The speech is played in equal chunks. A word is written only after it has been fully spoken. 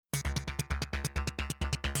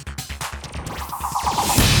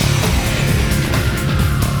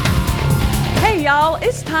y'all.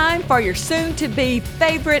 It's time for your soon-to-be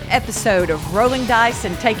favorite episode of Rolling Dice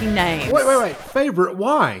and Taking Names. Wait. Favorite?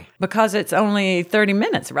 Why? Because it's only 30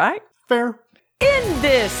 minutes, right? Fair. In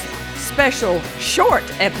this special short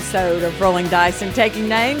episode of Rolling Dice and Taking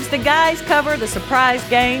Names, the guys cover the surprise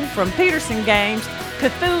game from Peterson Games,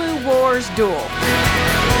 Cthulhu Wars Duel.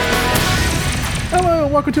 Hello,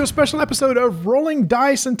 and welcome to a special episode of Rolling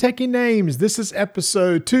Dice and Taking Names. This is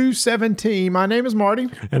episode 217. My name is Marty.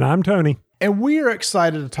 And I'm Tony. And we are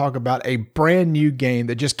excited to talk about a brand new game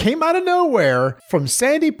that just came out of nowhere from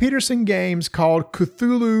Sandy Peterson Games called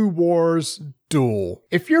Cthulhu Wars Duel.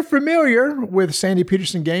 If you're familiar with Sandy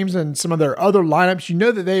Peterson Games and some of their other lineups, you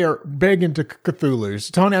know that they are big into Cthulhu.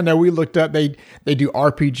 So Tony, I know we looked up, they do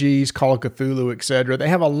RPGs, Call of Cthulhu, etc. They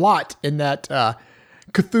have a lot in that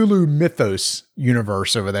Cthulhu mythos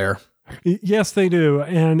universe over there. Yes, they do.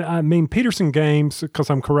 And I mean, Peterson Games, because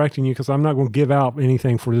I'm correcting you, because I'm not going to give out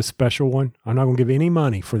anything for this special one. I'm not going to give any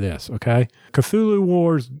money for this, okay? Cthulhu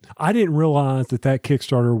Wars, I didn't realize that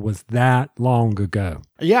Kickstarter was that long ago.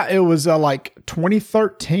 Yeah, it was like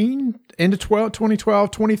 2013, into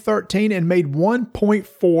 2012, 2013, and made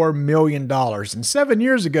 $1.4 million. And 7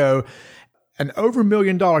 years ago, an over $1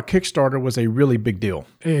 million Kickstarter was a really big deal.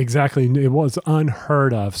 Exactly. It was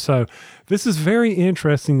unheard of. So this is very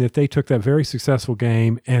interesting that they took that very successful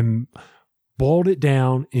game and boiled it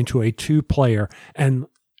down into a two-player. And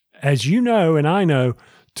as you know, and I know,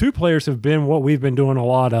 two players have been what we've been doing a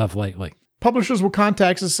lot of lately. Publishers will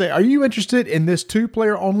contact us and say, are you interested in this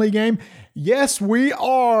two-player only game? Yes, we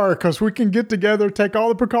are, because we can get together, take all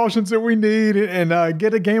the precautions that we need, and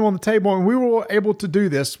get a game on the table, and we were able to do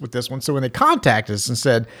this with this one. So when they contacted us and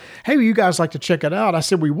said, hey, would you guys like to check it out? I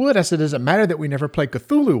said, we would. I said, does it matter that we never played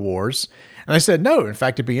Cthulhu Wars? And they said, no. In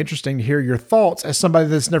fact, it'd be interesting to hear your thoughts as somebody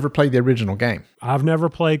that's never played the original game. I've never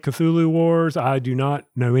played Cthulhu Wars. I do not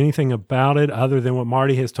know anything about it other than what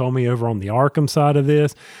Marty has told me over on the Arkham side of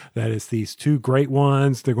this, that it's these two great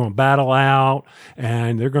ones. They're going to battle out,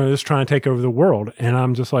 and they're going to just try and take over the world. And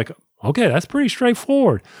I'm just like, okay, that's pretty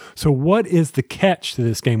straightforward. So what is the catch to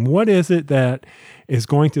this game? What is it that is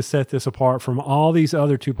going to set this apart from all these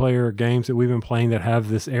other two-player games that we've been playing that have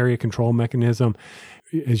this area control mechanism?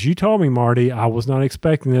 As you told me, Marty, I was not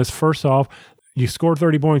expecting this. First off, you score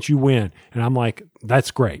 30 points, you win. And I'm like,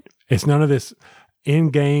 that's great. It's none of this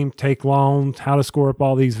in-game, take loans, how to score up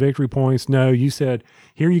all these victory points. No, you said,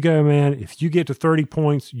 here you go, man. If you get to 30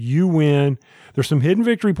 points, you win. There's some hidden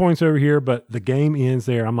victory points over here, but the game ends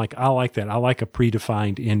there. I'm like, I like that. I like a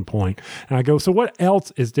predefined endpoint. And I go, so what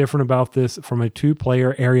else is different about this from a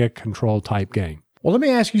two-player area control type game? Well, let me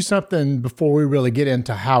ask you something before we really get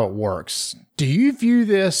into how it works. Do you view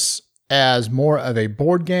this as more of a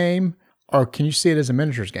board game, or can you see it as a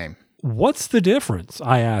miniatures game? What's the difference,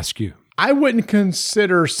 I ask you? I wouldn't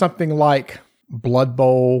consider something like Blood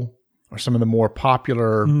Bowl or some of the more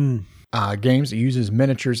popular games that uses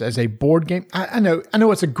miniatures as a board game. I know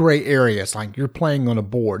it's a gray area. It's like you're playing on a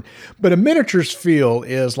board, but a miniatures feel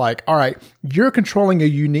is like, all right, you're controlling a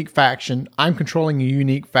unique faction. I'm controlling a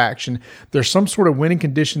unique faction. There's some sort of winning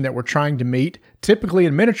condition that we're trying to meet. Typically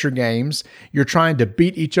in miniature games, you're trying to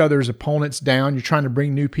beat each other's opponents down. You're trying to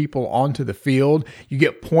bring new people onto the field. You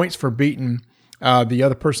get points for beating the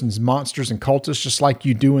other person's monsters and cultists, just like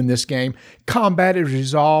you do in this game. Combat is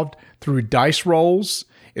resolved through dice rolls.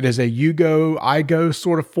 It is a you go, I go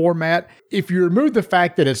sort of format. If you remove the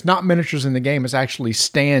fact that it's not miniatures in the game, it's actually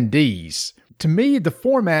standees. To me, the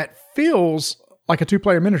format feels like a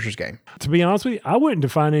two-player miniatures game. To be honest with you, I wouldn't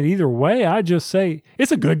define it either way. I just say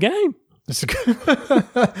it's a good game.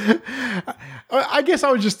 I guess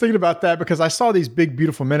I was just thinking about that because I saw these big,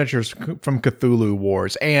 beautiful miniatures from Cthulhu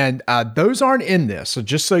Wars, and those aren't in this. So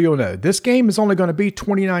just so you'll know, this game is only going to be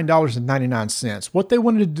 $29.99. What they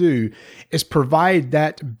wanted to do is provide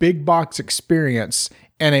that big box experience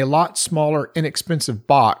in a lot smaller, inexpensive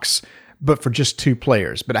box, but for just two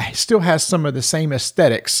players. But it still has some of the same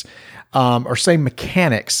aesthetics or same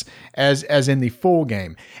mechanics as in the full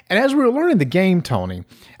game. And as we were learning the game, Tony,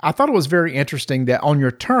 I thought it was very interesting that on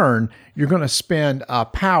your turn, you're going to spend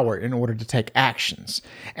power in order to take actions.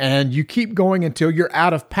 And you keep going until you're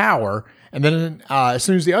out of power. And then as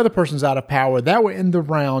soon as the other person's out of power, that will end the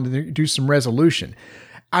round and do some resolution.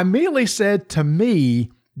 I immediately said, to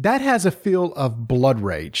me, that has a feel of Blood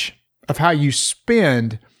Rage, of how you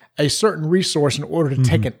spend a certain resource in order to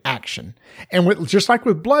take an action. And just like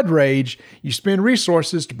with Blood Rage, you spend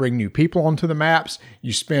resources to bring new people onto the maps.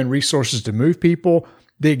 You spend resources to move people.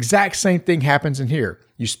 The exact same thing happens in here.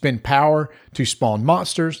 You spend power to spawn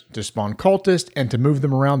monsters, to spawn cultists, and to move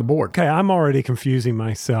them around the board. Okay, I'm already confusing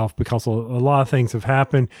myself because a lot of things have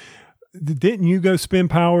happened. didn't you go spend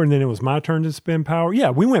power and then it was my turn to spend power? Yeah,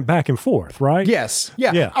 we went back and forth, right? Yes.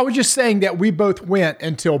 Yeah. I was just saying that we both went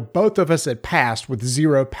until both of us had passed with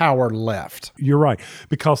 0 power left. You're right.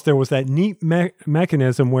 Because there was that neat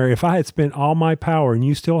mechanism where if I had spent all my power and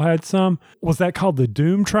you still had some, was that called the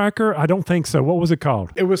Doom Tracker? I don't think so. What was it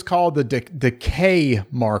called? It was called the decay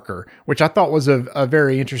marker, which I thought was a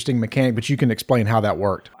very interesting mechanic, but you can explain how that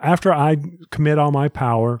worked. After I commit all my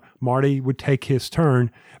power, Marty would take his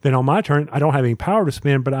turn. Then on my turn, I don't have any power to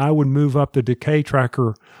spend, but I would move up the decay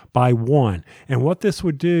tracker by 1. And what this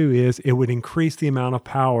would do is it would increase the amount of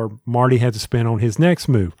power Marty had to spend on his next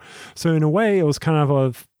move. So in a way, it was kind of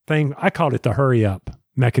a thing, I called it the hurry up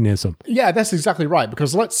mechanism. Yeah, that's exactly right.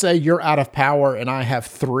 Because let's say you're out of power and I have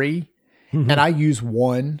 3 and I use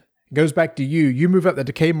 1. It goes back to you. You move up the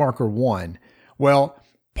decay marker 1. Well,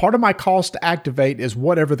 part of my cost to activate is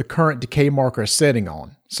whatever the current decay marker is sitting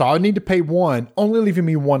on. So I need to pay 1, only leaving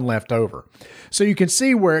me 1 left over. So you can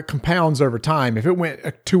see where it compounds over time. If it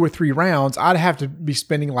went 2 or 3 rounds, I'd have to be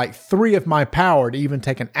spending like 3 of my power to even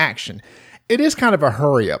take an action. It is kind of a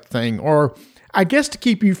hurry up thing, or I guess to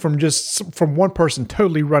keep you from one person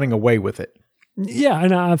totally running away with it. Yeah,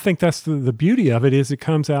 and I think that's the beauty of it is it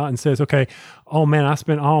comes out and says, okay, oh man, I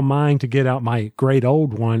spent all mine to get out my great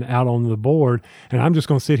old one out on the board, and I'm just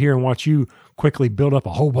going to sit here and watch you quickly build up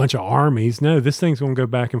a whole bunch of armies. No, this thing's going to go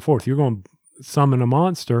back and forth. You're going to summon a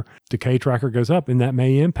monster, decay tracker goes up, and that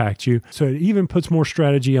may impact you. So it even puts more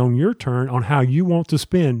strategy on your turn on how you want to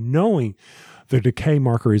spend, knowing the decay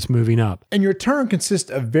marker is moving up. And your turn consists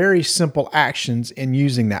of very simple actions in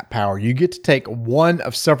using that power. You get to take one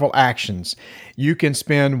of several actions. You can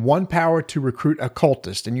spend 1 power to recruit a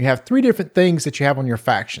cultist, and you have 3 different things that you have on your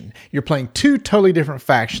faction. You're playing 2 totally different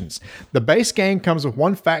factions. The base game comes with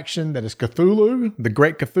one faction that is Cthulhu, the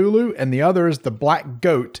Great Cthulhu, and the other is the Black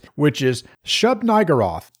Goat, which is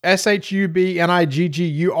Shub-Niggurath,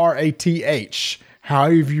 Shubniggurath,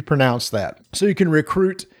 however you pronounce that. So you can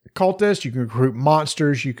recruit cultists, you can recruit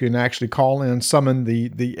monsters, you can actually summon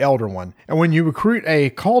the Elder One. And when you recruit a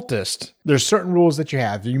cultist, there's certain rules that you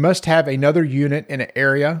have. You must have another unit in an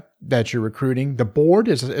area that you're recruiting. The board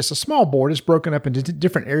it's a small board. It's broken up into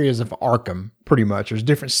different areas of Arkham, pretty much. There's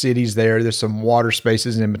different cities there. There's some water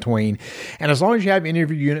spaces in between. And as long as you have any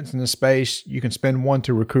of your units in the space, you can spend 1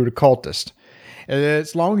 to recruit a cultist.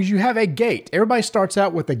 As long as you have a gate. Everybody starts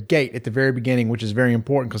out with a gate at the very beginning, which is very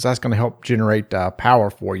important because that's going to help generate power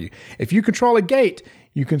for you. If you control a gate,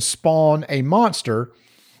 you can spawn a monster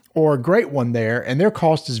or a great one there, and their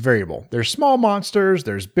cost is variable. There's small monsters,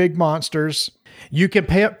 there's big monsters. You can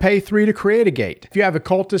pay 3 to create a gate. If you have a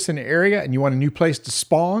cultist in an area and you want a new place to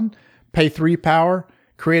spawn, pay 3 power,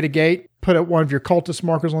 create a gate, put up one of your cultist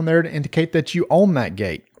markers on there to indicate that you own that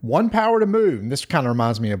gate. 1 power to move. And this kind of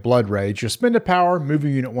reminds me of Blood Rage. You'll spend a power, move a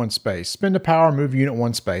unit 1 space. Spend a power, move a unit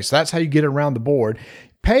 1 space. That's how you get around the board.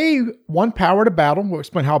 Pay 1 power to battle. We'll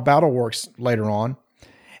explain how battle works later on.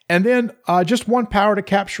 And then just 1 power to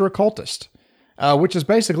capture a cultist, which is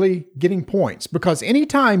basically getting points. Because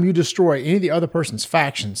anytime you destroy any of the other person's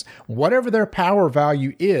factions, whatever their power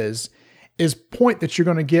value is point that you're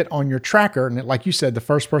going to get on your tracker. And like you said, the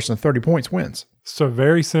first person to 30 points wins. So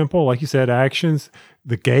very simple. Like you said, actions.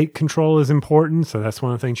 The gate control is important. So that's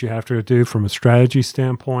one of the things you have to do from a strategy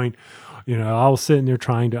standpoint. You know, I was sitting there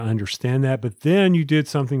trying to understand that. But then you did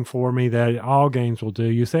something for me that all games will do.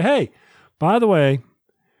 You say, hey, by the way,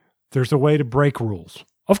 there's a way to break rules.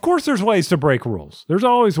 Of course, there's ways to break rules. There's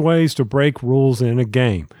always ways to break rules in a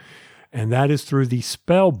game. And that is through the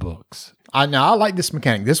spell books. Now, I like this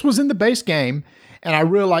mechanic. This was in the base game, and I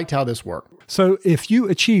really liked how this worked. So if you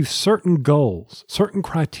achieve certain goals, certain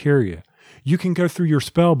criteria, you can go through your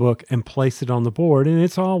spell book and place it on the board, and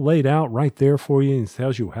it's all laid out right there for you and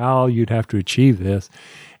tells you how you'd have to achieve this.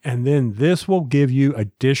 And then this will give you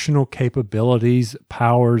additional capabilities,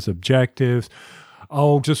 powers, objectives,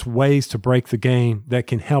 just ways to break the game that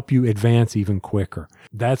can help you advance even quicker.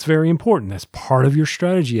 That's very important. That's part of your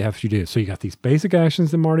strategy after you do it. So you got these basic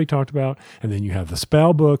actions that Marty talked about, and then you have the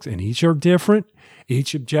spell books, and each are different.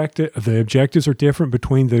 The objectives are different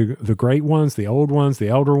between the great ones, the old ones, the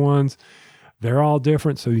elder ones. They're all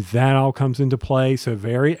different. So that all comes into play. So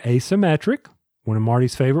very asymmetric. One of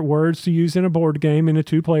Marty's favorite words to use in a board game, in a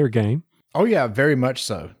 2-player game. Oh, yeah, very much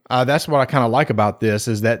so. That's what I kind of like about this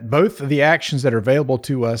is that both of the actions that are available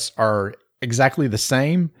to us are exactly the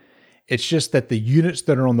same. It's just that the units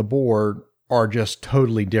that are on the board are just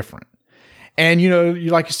totally different. And,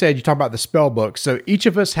 like you said, you talk about the spell books. So each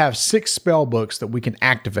of us have 6 spell books that we can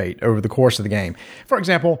activate over the course of the game. For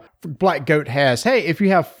example, Black Goat has, hey, if you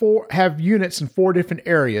have units in 4 different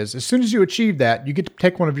areas, as soon as you achieve that, you get to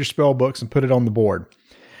take one of your spell books and put it on the board.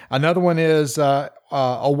 Another one is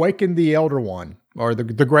Awaken the Elder One, or the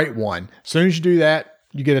Great One. As soon as you do that,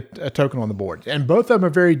 you get a token on the board. And both of them are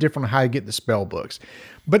very different on how you get the spell books.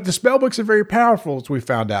 But the spell books are very powerful, as we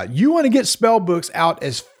found out. You want to get spell books out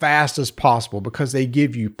as fast as possible because they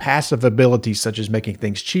give you passive abilities such as making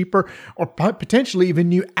things cheaper or potentially even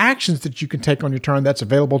new actions that you can take on your turn that's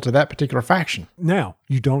available to that particular faction. Now,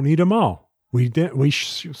 you don't need them all. We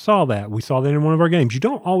saw that. We saw that in one of our games. You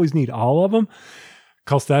don't always need all of them,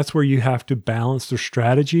 because that's where you have to balance the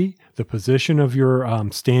strategy, the position of your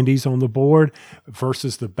standees on the board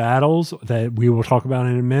versus the battles that we will talk about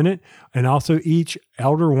in a minute. And also each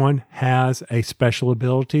Elder One has a special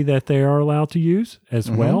ability that they are allowed to use as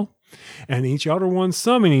well. And each Elder One's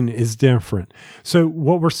summoning is different. So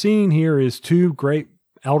what we're seeing here is two great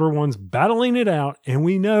Elder Ones battling it out. And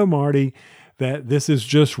we know, Marty, that this is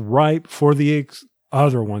just ripe for the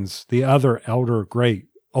other ones, the other Elder Great,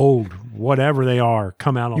 old, whatever they are,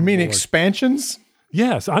 come out on You mean the board. expansions?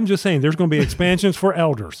 Yes, I'm just saying there's going to be expansions for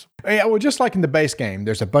elders. Yeah, well, just like in the base game,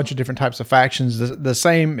 there's a bunch of different types of factions. The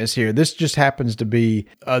same is here. This just happens to be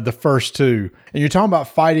the first two. And you're talking about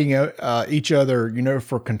fighting each other,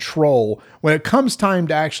 for control. When it comes time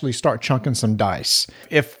to actually start chunking some dice,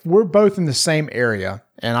 if we're both in the same area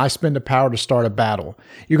and I spend a power to start a battle,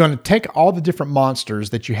 you're going to take all the different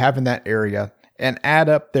monsters that you have in that area and add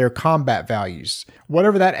up their combat values.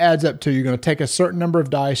 Whatever that adds up to, you're going to take a certain number of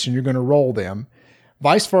dice and you're going to roll them.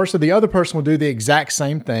 Vice versa, the other person will do the exact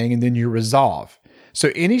same thing, and then you resolve.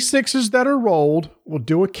 So any 6s that are rolled will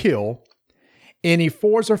do a kill. Any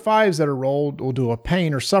 4s or 5s that are rolled will do a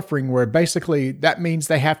pain or suffering, where basically that means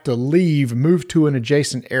they have to move to an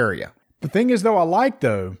adjacent area. The thing is,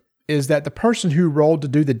 is that the person who rolled to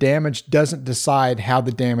do the damage doesn't decide how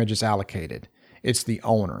the damage is allocated. It's the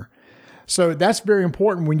owner. So that's very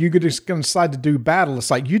important when you're just going to decide to do battle.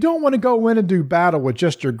 It's like you don't want to go in and do battle with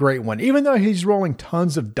just your Great One, even though he's rolling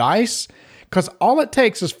tons of dice, because all it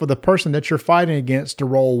takes is for the person that you're fighting against to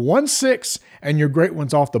roll 1 6 and your Great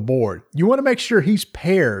One's off the board. You want to make sure he's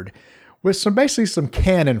paired with basically some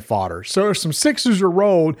cannon fodder. So if some 6s are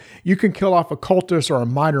rolled, you can kill off a cultist or a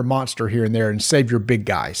minor monster here and there and save your big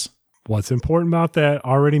guys. What's important about that,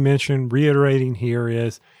 already mentioned, reiterating here,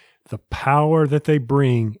 is the power that they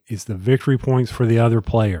bring is the victory points for the other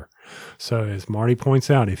player. So as Marty points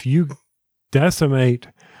out, if you decimate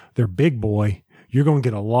their big boy, you're going to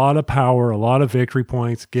get a lot of power, a lot of victory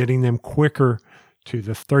points, getting them quicker to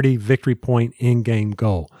the 30 victory point in-game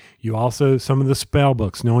goal. You also, some of the spell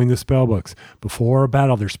books, knowing the spell books, before a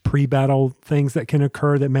battle, there's pre-battle things that can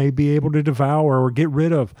occur that may be able to devour or get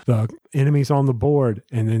rid of the enemies on the board,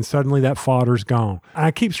 and then suddenly that fodder's gone.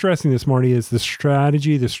 I keep stressing this, Marty, is the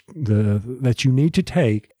strategy that you need to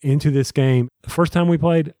take into this game. The first time we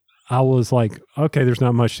played, I was like, okay, there's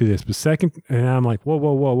not much to this. But second, and I'm like,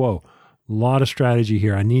 whoa. A lot of strategy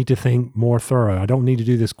here. I need to think more thorough. I don't need to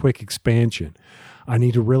do this quick expansion. I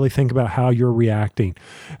need to really think about how you're reacting.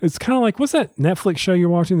 It's kind of like, what's that Netflix show you're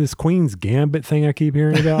watching? This Queen's Gambit thing I keep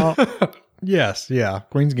hearing about. Yes, yeah,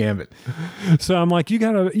 Queen's Gambit. So I'm like, you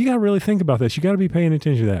gotta really think about this. You gotta be paying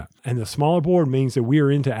attention to that. And the smaller board means that we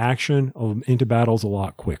are into action, into battles a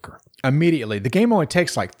lot quicker. Immediately. The game only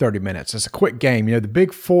takes like 30 minutes. It's a quick game. The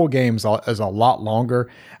big full game is a lot longer.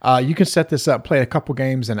 You can set this up, play a couple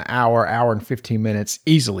games in an hour and 15 minutes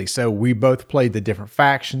easily. So we both played the different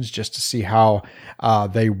factions just to see how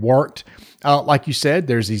they worked. Like you said,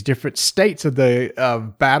 there's these different states of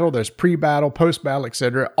the battle. There's pre-battle, post-battle,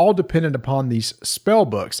 etc., all dependent upon these spell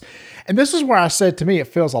books. And this is where I said, to me, it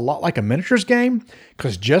feels a lot like a miniatures game,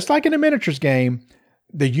 because just like in a miniatures game,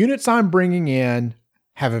 the units I'm bringing in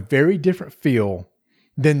have a very different feel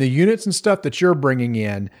than the units and stuff that you're bringing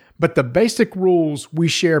in, but the basic rules we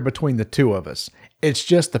share between the two of us. It's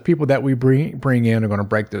just the people that we bring in are going to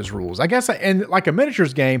break those rules. I guess, and like a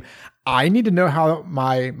miniatures game, I need to know how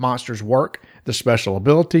my monsters work, the special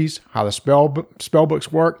abilities, how the spell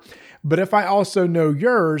books work. But if I also know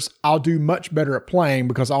yours, I'll do much better at playing,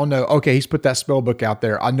 because I'll know, okay, he's put that spell book out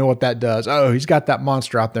there. I know what that does. Oh, he's got that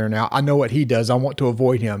monster out there now. I know what he does. I want to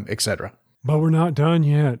avoid him, etc. But we're not done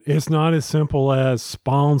yet. It's not as simple as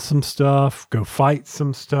spawn some stuff, go fight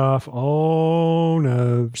some stuff. Oh,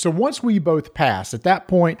 no. So once we both pass, at that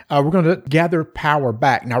point, we're going to gather power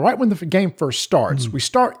back. Now, right when the game first starts, we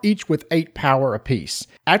start each with 8 power apiece.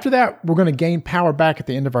 After that, we're going to gain power back at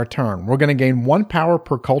the end of our turn. We're going to gain 1 power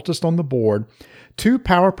per cultist on the board, 2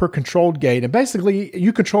 power per controlled gate. And basically,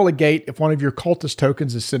 you control a gate if one of your cultist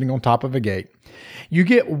tokens is sitting on top of a gate. You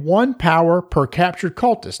get 1 power per captured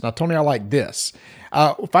cultist. Now, Tony, I like this.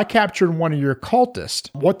 If I captured one of your cultists,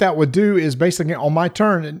 what that would do is basically on my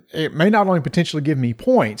turn, it may not only potentially give me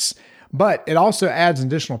points, But it also adds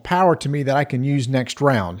additional power to me that I can use next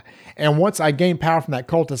round. And once I gain power from that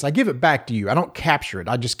cultist, I give it back to you. I don't capture it.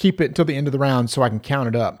 I just keep it until the end of the round so I can count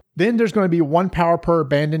it up. Then there's going to be 1 power per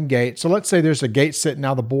abandoned gate. So let's say there's a gate sitting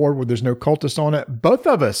on the board where there's no cultist on it. Both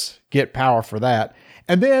of us get power for that.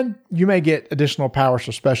 And then you may get additional powers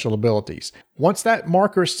for special abilities. Once that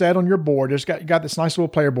marker is set on your board, you got this nice little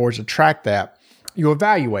player board to track that. You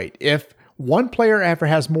evaluate. If one player ever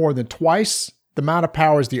has more than twice the amount of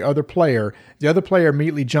power as the other player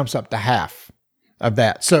immediately jumps up to half of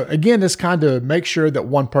that. So again, this kind of makes sure that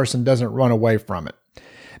one person doesn't run away from it.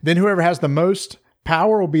 Then whoever has the most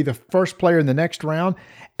power will be the first player in the next round.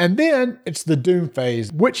 And then it's the doom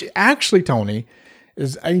phase, which actually, Tony,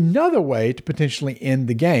 is another way to potentially end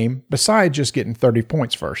the game besides just getting 30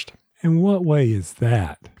 points first. In what way is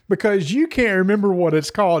that? Because you can't remember what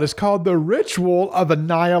it's called. It's called the Ritual of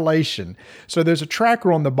Annihilation. So there's a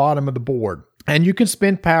tracker on the bottom of the board, and you can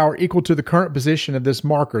spend power equal to the current position of this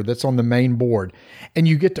marker that's on the main board. And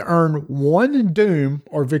you get to earn 1 doom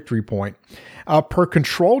or victory point per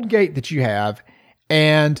controlled gate that you have,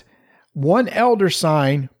 and 1 elder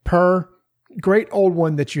sign per great old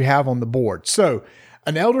one that you have on the board. So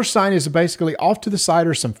an elder sign is basically off to the side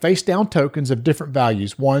are some face down tokens of different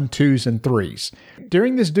values, 1, 2s, and 3s.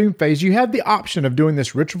 During this doom phase, you have the option of doing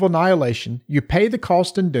this Ritual of Annihilation. You pay the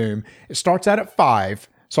cost in doom. It starts out at 5.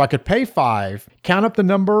 So I could pay 5, count up the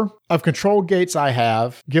number of control gates I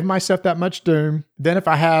have, give myself that much doom. Then if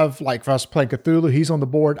I have, like if I was playing Cthulhu, he's on the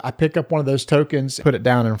board, I pick up one of those tokens, put it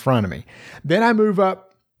down in front of me. Then I move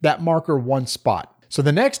up that marker 1 spot. So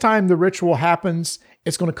the next time the ritual happens,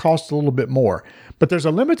 it's going to cost a little bit more. But there's a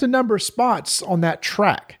limited number of spots on that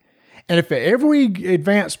track. And if ever we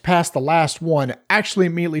advance past the last one, it actually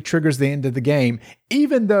immediately triggers the end of the game,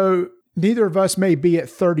 even though neither of us may be at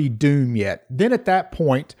 30 doom yet. Then at that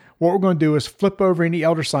point, what we're going to do is flip over any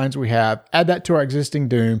elder signs we have, add that to our existing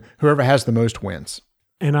doom. Whoever has the most wins.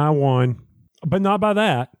 And I won, but not by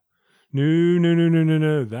that. No.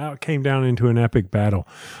 That came down into an epic battle.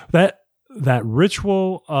 That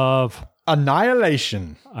ritual of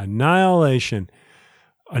Annihilation.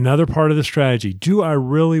 Another part of the strategy. Do I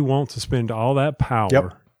really want to spend all that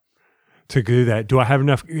power to do that? Do I have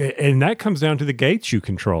enough? And that comes down to the gates you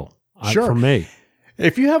control. Sure. For me.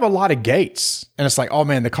 If you have a lot of gates and it's like, oh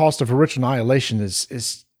man, the cost of a ritual annihilation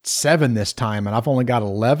is 7 this time and I've only got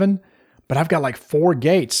 11, but I've got like 4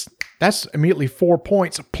 gates. That's immediately 4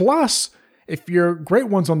 points. Plus, if your great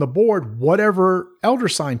one's on the board, whatever elder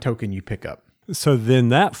sign token you pick up. So then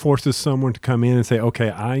that forces someone to come in and say, okay,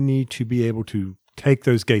 I need to be able to take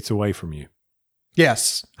those gates away from you.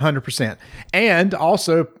 Yes, 100%. And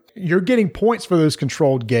also, you're getting points for those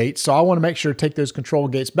controlled gates. So I want to make sure to take those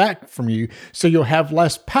controlled gates back from you so you'll have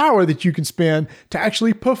less power that you can spend to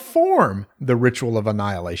actually perform the Ritual of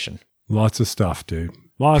Annihilation. Lots of stuff, dude.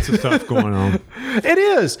 Lots of stuff going on. It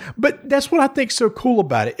is. But that's what I think's so cool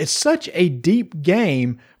about it. It's such a deep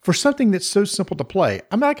game for something that's so simple to play.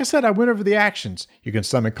 I mean, like I said, I went over the actions. You can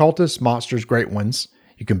summon cultists, monsters, great ones.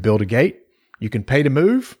 You can build a gate. You can pay to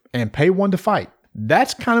move and pay 1 to fight.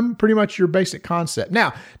 That's kind of pretty much your basic concept.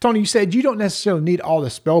 Now, Tony, you said you don't necessarily need all the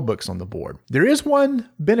spell books on the board. There is one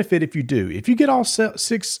benefit if you do. If you get all 6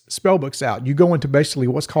 spell books out, you go into basically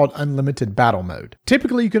what's called unlimited battle mode.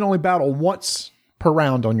 Typically, you can only battle once per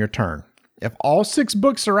round on your turn. If all 6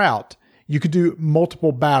 books are out, you could do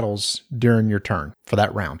multiple battles during your turn for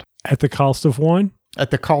that round. At the cost of 1?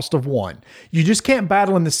 At the cost of 1. You just can't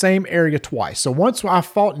battle in the same area twice. So once I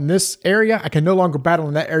fought in this area, I can no longer battle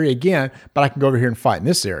in that area again, but I can go over here and fight in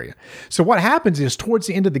this area. So what happens is towards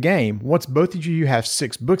the end of the game, once both of you have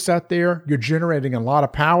 6 books out there, you're generating a lot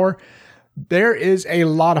of power. There is a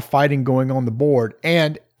lot of fighting going on the board.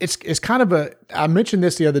 And it's kind of I mentioned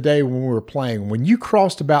this the other day when we were playing. When you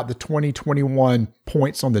crossed about the 20-21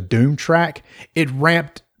 points on the Doom track, it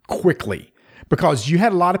ramped quickly. Because you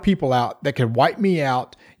had a lot of people out that could wipe me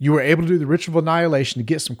out. You were able to do the Ritual of Annihilation to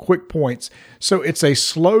get some quick points. So it's a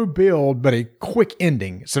slow build, but a quick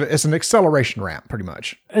ending. So it's an acceleration ramp, pretty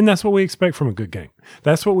much. And that's what we expect from a good game.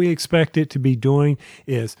 That's what we expect it to be doing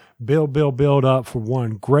is build up for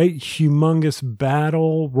one great, humongous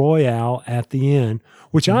battle royale at the end,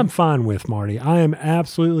 which I'm fine with, Marty. I am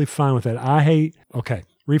absolutely fine with that.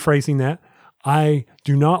 Rephrasing that. I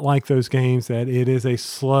do not like those games that it is a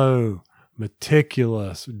slow,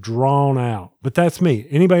 meticulous, drawn out. But that's me.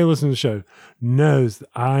 Anybody listening to the show knows that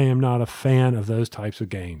I am not a fan of those types of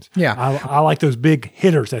games. Yeah. I like those big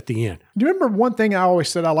hitters at the end. Do you remember one thing I always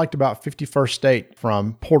said I liked about 51st State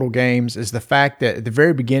from Portal Games is the fact that at the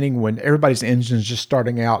very beginning when everybody's engine is just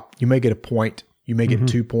starting out, you may get a point, you may get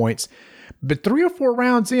 2 points. But 3 or 4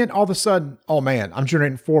 rounds in, all of a sudden, oh man, I'm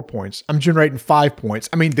generating 4 points. I'm generating 5 points.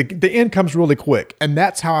 I mean, the end comes really quick. And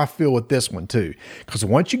that's how I feel with this one too. Because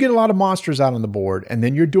once you get a lot of monsters out on the board, and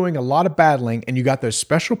then you're doing a lot of battling, and you got those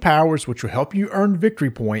special powers, which will help you earn victory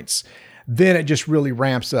points, then it just really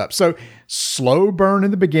ramps up. So slow burn in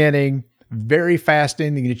the beginning, very fast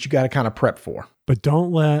ending that you got to kind of prep for. But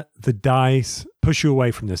don't let the dice push you away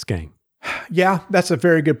from this game. Yeah, that's a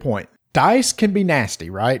very good point. Dice can be nasty,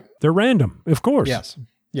 right? They're random, of course. Yes.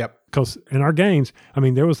 Yep. Because in our games, I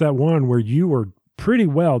mean, there was that one where you were pretty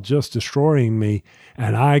well just destroying me,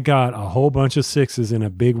 and I got a whole bunch of 6s in a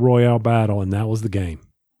big royale battle, and that was the game.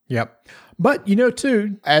 Yep. But,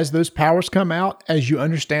 too, as those powers come out, as you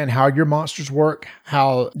understand how your monsters work,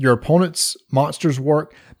 how your opponent's monsters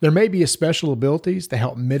work, there may be special abilities to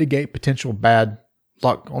help mitigate potential bad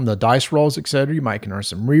luck on the dice rolls, etc. You might can earn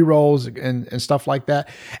some re-rolls and stuff like that.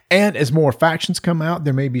 And as more factions come out,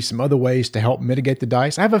 there may be some other ways to help mitigate the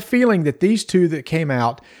dice. I have a feeling that these 2 that came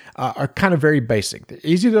out are kind of very basic. They're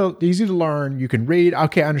easy to learn. You can read.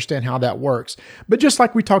 Okay, I understand how that works. But just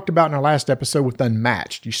like we talked about in our last episode with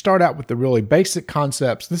Unmatched, you start out with the really basic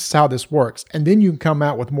concepts. This is how this works. And then you can come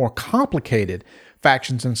out with more complicated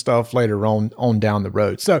factions and stuff later on down the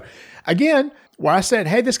road. So again, where I said,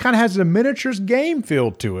 hey, this kind of has a miniatures game feel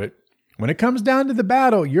to it. When it comes down to the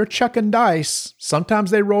battle, you're chucking dice. Sometimes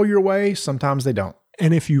they roll your way, sometimes they don't.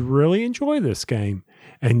 And if you really enjoy this game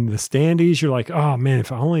and the standees, you're like, oh man,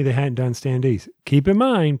 if only they hadn't done standees. Keep in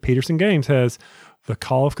mind, Peterson Games has the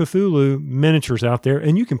Call of Cthulhu miniatures out there,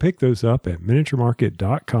 and you can pick those up at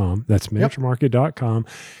miniaturemarket.com. That's miniaturemarket.com.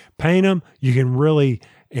 Paint them. You can really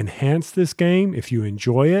enhance this game if you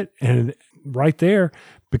enjoy it. And right there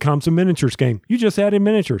becomes a miniatures game. You just added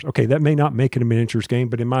miniatures. Okay, that may not make it a miniatures game,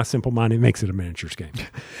 but in my simple mind, it makes it a miniatures game.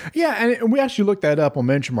 Yeah, and we actually looked that up on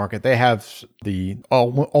Miniature Market. They have the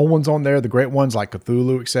old ones on there, the great ones like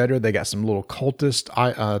Cthulhu, etc. They got some little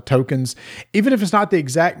cultist tokens. Even if it's not the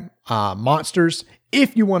exact monsters,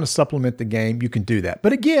 if you want to supplement the game, you can do that.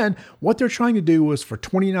 But again, what they're trying to do was for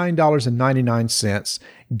 $29.99,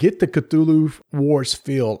 get the Cthulhu Wars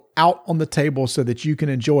feel out on the table so that you can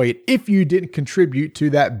enjoy it if you didn't contribute to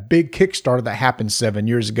that big Kickstarter that happened 7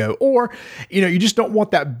 years ago. Or, you just don't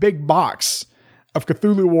want that big box of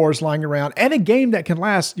Cthulhu Wars lying around, and a game that can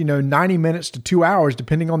last, 90 minutes to 2 hours,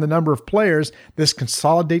 depending on the number of players. This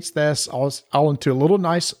consolidates this all into a little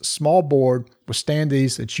nice small board with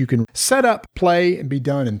standees that you can set up, play, and be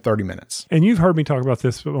done in 30 minutes. And you've heard me talk about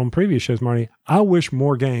this on previous shows, Marty. I wish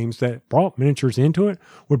more games that brought miniatures into it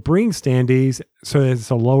would bring standees so that it's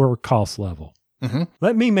a lower cost level. Mm-hmm.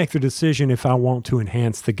 Let me make the decision if I want to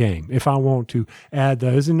enhance the game, if I want to add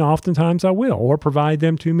those, and oftentimes I will, or provide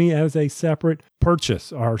them to me as a separate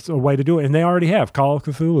purchase or a way to do it. And they already have. Call of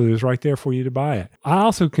Cthulhu is right there for you to buy it. I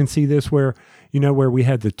also can see this where, where we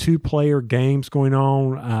had the 2-player games going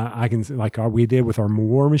on. I can, like we did with our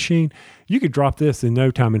War Machine, you could drop this in no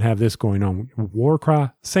time and have this going on. Warcry,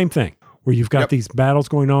 same thing. Where you've got these battles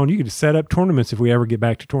going on. You could set up tournaments if we ever get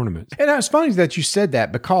back to tournaments. And it's funny that you said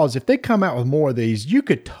that, because if they come out with more of these, you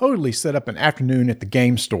could totally set up an afternoon at the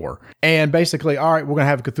game store. And basically, all right, we're going to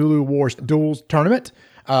have a Cthulhu Wars Duels tournament.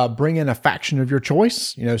 Bring in a faction of your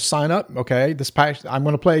choice, sign up. Okay, this faction, I'm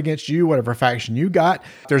going to play against you, whatever faction you got.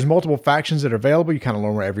 There's multiple factions that are available. You kind of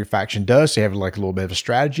learn what every faction does. So you have like a little bit of a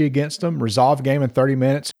strategy against them. Resolve a game in 30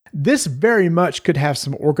 minutes. This very much could have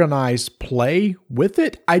some organized play with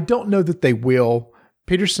it. I don't know that they will.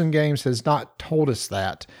 Peterson Games has not told us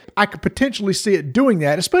that. I could potentially see it doing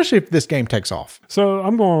that, especially if this game takes off. So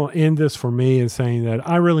I'm going to end this for me in saying that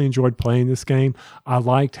I really enjoyed playing this game. I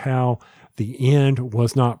liked how the end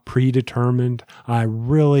was not predetermined. I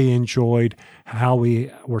really enjoyed how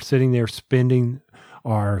we were sitting there spending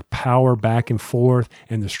our power back and forth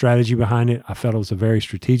and the strategy behind it. I felt it was a very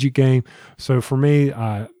strategic game. So for me,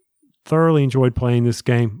 I thoroughly enjoyed playing this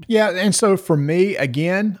game. Yeah, and so for me,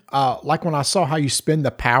 again, like when I saw how you spend the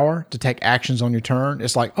power to take actions on your turn,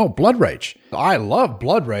 it's like, oh, Blood Rage. I love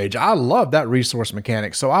Blood Rage. I love that resource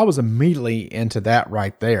mechanic. So I was immediately into that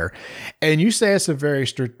right there. And you say it's a very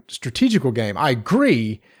strategical game. I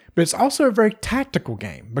agree, but it's also a very tactical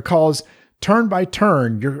game, because turn by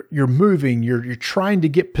turn, you're moving, you're trying to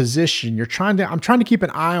get position. I'm trying to keep an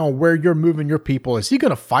eye on where you're moving your people. Is he going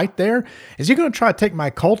to fight there? Is he going to try to take my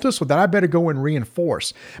cultists? Well, then I better go and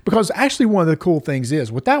reinforce. Because actually one of the cool things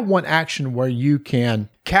is with that one action where you can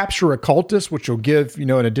capture a cultist, which will give, an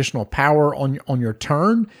additional power on your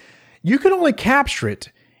turn, you can only capture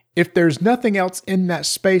it if there's nothing else in that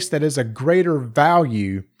space that is a greater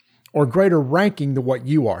value or greater ranking than what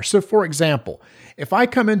you are. So for example, if I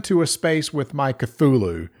come into a space with my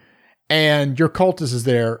Cthulhu and your cultist is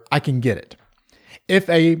there, I can get it. If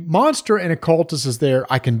a monster and a cultist is there,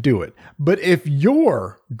 I can do it. But if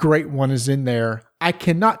your great one is in there, I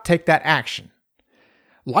cannot take that action.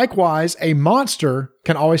 Likewise, a monster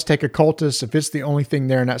can always take a cultist if it's the only thing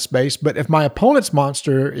there in that space. But if my opponent's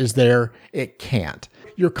monster is there, it can't.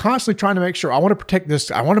 You're constantly trying to make sure, I want to protect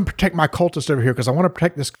this. I want to protect my cultist over here because I want to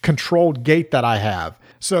protect this controlled gate that I have.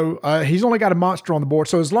 So he's only got a monster on the board.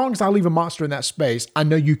 So as long as I leave a monster in that space, I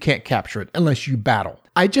know you can't capture it unless you battle.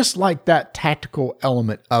 I just like that tactical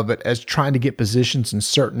element of it as trying to get positions in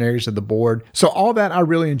certain areas of the board. So all that I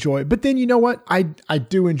really enjoy. But then you know what? I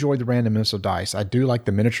do enjoy the randomness of dice. I do like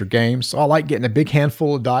the miniature games. So I like getting a big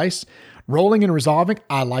handful of dice, rolling and resolving.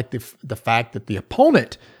 I like the fact that the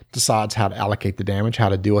opponent decides how to allocate the damage, how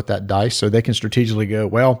to deal with that dice. So they can strategically go,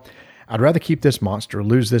 well, I'd rather keep this monster,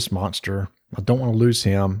 lose this monster. I don't want to lose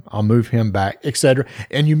him. I'll move him back, etc.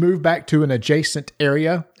 And you move back to an adjacent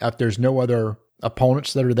area if there's no other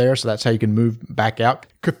opponents that are there. So that's how you can move back out.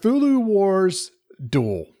 Cthulhu Wars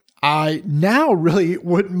Duel. I now really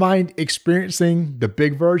wouldn't mind experiencing the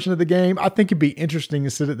big version of the game. I think it'd be interesting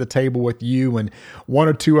to sit at the table with you and one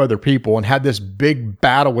or two other people and have this big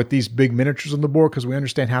battle with these big miniatures on the board because we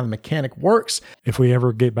understand how the mechanic works. If we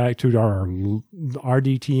ever get back to our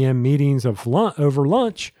RDTM meetings of over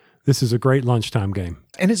lunch, this is a great lunchtime game.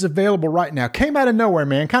 And it's available right now. Came out of nowhere,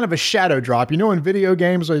 man. Kind of a shadow drop. You know, in video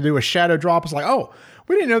games, they do a shadow drop. It's like, oh,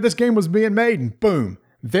 we didn't know this game was being made. And boom,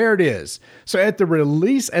 there it is. So at the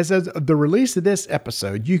release, as of the release of this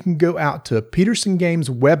episode, you can go out to Petersen Games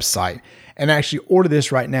website and actually order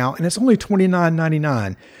this right now. And it's only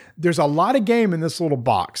 $29.99. There's a lot of game in this little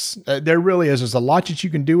box. There really is. There's a lot that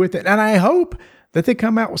you can do with it. And I hope that they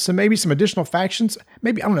come out with maybe some additional factions,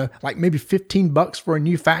 maybe, I don't know, like maybe $15 for a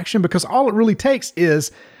new faction, because all it really takes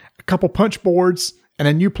is a couple punch boards and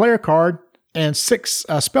a new player card and 6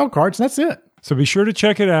 spell cards, and that's it. So be sure to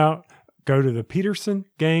check it out. Go to the Petersen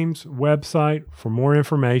Games website for more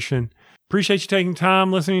information. Appreciate you taking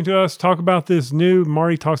time listening to us talk about this new.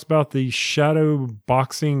 Marty talks about the shadow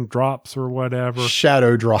boxing drops or whatever.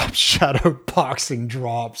 Shadow drops, shadow boxing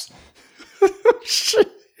drops.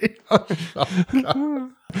 By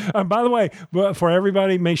the way, for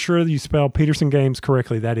everybody, make sure that you spell Petersen Games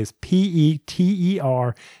correctly. That is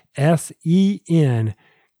PETERSEN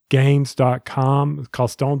games.com,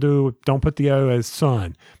 because don't put the O as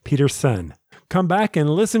son. Petersen. Come back and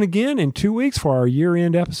listen again in 2 weeks for our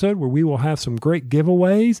year-end episode where we will have some great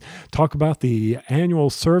giveaways, talk about the annual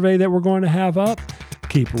survey that we're going to have up.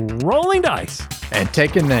 Keep rolling dice and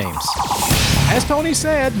taking names. As Tony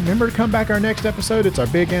said, remember to come back our next episode. It's our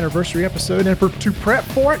big anniversary episode. And to prep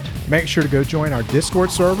for it, make sure to go join our Discord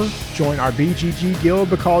server, join our BGG guild,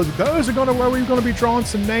 because those are where we're going to be drawing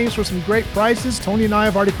some names for some great prizes. Tony and I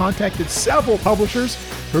have already contacted several publishers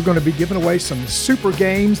who are going to be giving away some super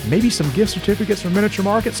games, maybe some gift certificates from Miniature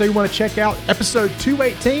Market. So you want to check out episode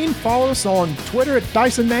 218. Follow us on Twitter at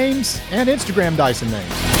Dyson Names and Instagram Dyson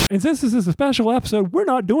Names. And since this is a special episode, we're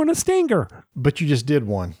not doing a stinger. But you just did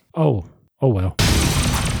one. Oh well.